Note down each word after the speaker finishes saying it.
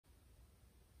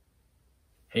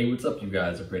Hey, what's up, you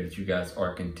guys? I pray that you guys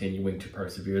are continuing to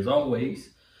persevere as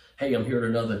always. Hey, I'm here with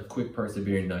another quick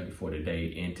persevering nugget for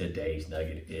today. And today's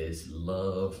nugget is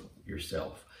love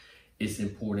yourself. It's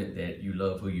important that you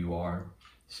love who you are.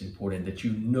 It's important that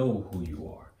you know who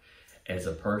you are. As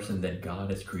a person that God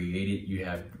has created, you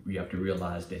have to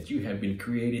realize that you have been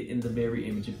created in the very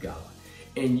image of God.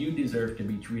 And you deserve to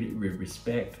be treated with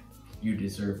respect. You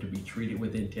deserve to be treated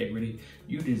with integrity.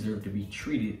 You deserve to be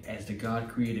treated as the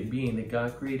God-created being that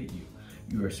God created you.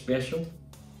 You are special.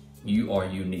 You are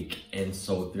unique. And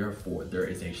so therefore, there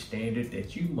is a standard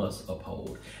that you must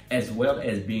uphold. As well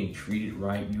as being treated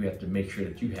right, you have to make sure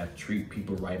that you have treat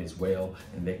people right as well.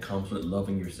 And that comes with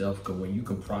loving yourself, because when you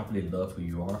can properly love who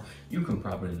you are, you can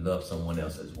properly love someone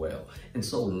else as well. And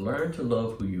so learn to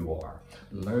love who you are.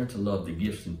 Learn to love the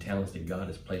gifts and talents that God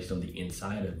has placed on the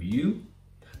inside of you,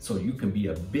 so you can be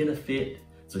a benefit,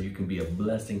 so you can be a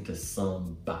blessing to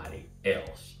somebody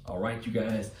else. All right, you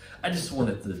guys? I just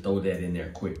wanted to throw that in there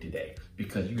quick today,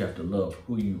 because you have to love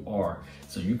who you are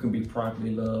so you can be properly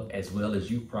loved, as well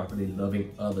as you properly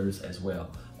loving others as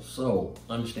well. So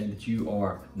understand that you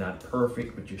are not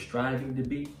perfect, but you're striving to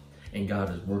be, and God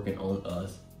is working on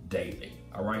us daily.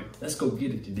 All right, let's go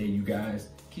get it today, you guys.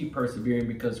 Keep persevering,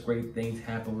 because great things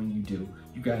happen when you do.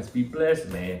 You guys be blessed,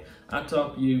 man. I'll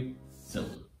talk to you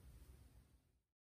soon.